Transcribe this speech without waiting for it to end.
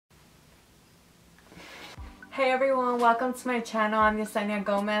Hey everyone, welcome to my channel. I'm Yessenia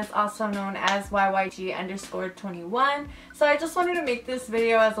Gomez, also known as YYG_21. So I just wanted to make this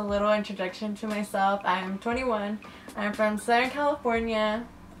video as a little introduction to myself. I am 21. I'm from Southern California.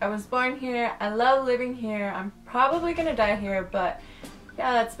 I was born here. I love living here. I'm probably gonna die here, but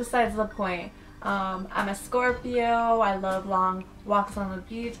yeah, that's besides the point. I'm a Scorpio. I love long walks on the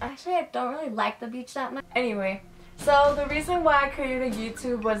beach. Actually, I don't really like the beach that much. Anyway. So the reason why I created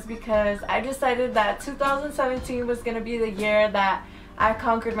YouTube was because I decided that 2017 was going to be the year that I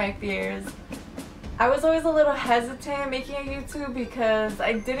conquered my fears. I was always a little hesitant making a YouTube because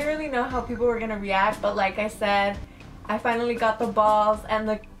I didn't really know how people were going to react, but like I said, I finally got the balls and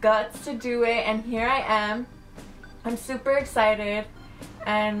the guts to do it, and here I am. I'm super excited.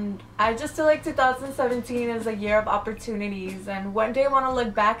 And I just feel like 2017 is a year of opportunities, and one day I want to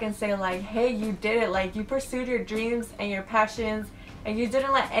look back and say like, hey, you did it. Like, you pursued your dreams and your passions, and you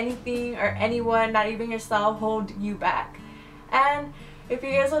didn't let anything or anyone, not even yourself, hold you back. And if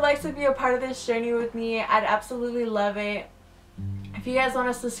you guys would like to be a part of this journey with me, I'd absolutely love it. If you guys want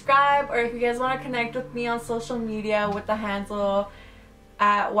to subscribe, or if you guys want to connect with me on social media with the handle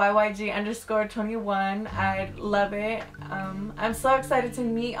at YYG_21, I'd love it. I'm so excited to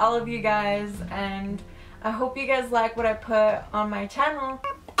meet all of you guys, and I hope you guys like what I put on my channel.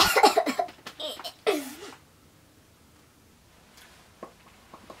 I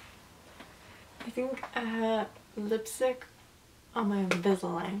think I had lipstick on my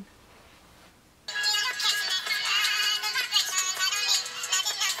Invisalign.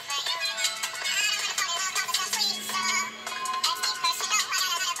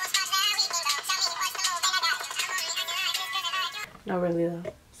 Not really though.